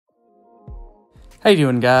How you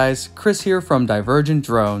doing, guys? Chris here from Divergent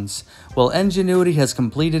Drones. Well, Ingenuity has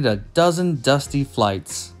completed a dozen dusty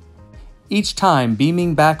flights, each time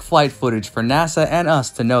beaming back flight footage for NASA and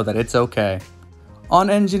us to know that it's okay.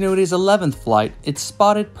 On Ingenuity's 11th flight, it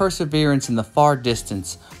spotted Perseverance in the far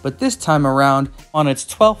distance, but this time around, on its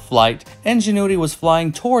 12th flight, Ingenuity was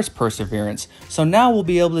flying towards Perseverance, so now we'll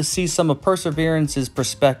be able to see some of Perseverance's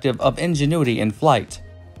perspective of Ingenuity in flight.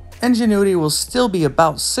 Ingenuity will still be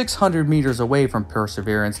about 600 meters away from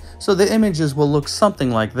Perseverance, so the images will look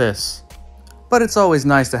something like this. But it's always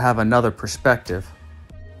nice to have another perspective.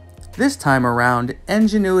 This time around,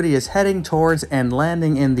 Ingenuity is heading towards and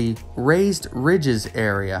landing in the Raised Ridges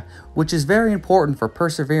area, which is very important for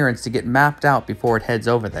Perseverance to get mapped out before it heads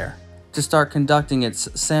over there, to start conducting its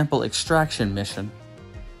sample extraction mission.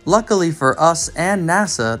 Luckily for us and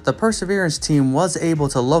NASA, the Perseverance team was able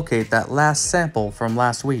to locate that last sample from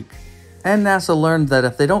last week. And NASA learned that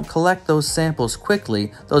if they don't collect those samples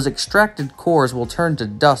quickly, those extracted cores will turn to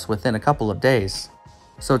dust within a couple of days.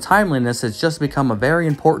 So timeliness has just become a very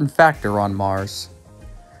important factor on Mars.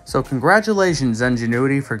 So congratulations,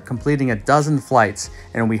 Ingenuity, for completing a dozen flights,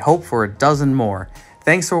 and we hope for a dozen more.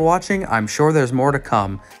 Thanks for watching. I'm sure there's more to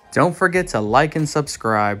come. Don't forget to like and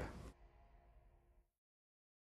subscribe.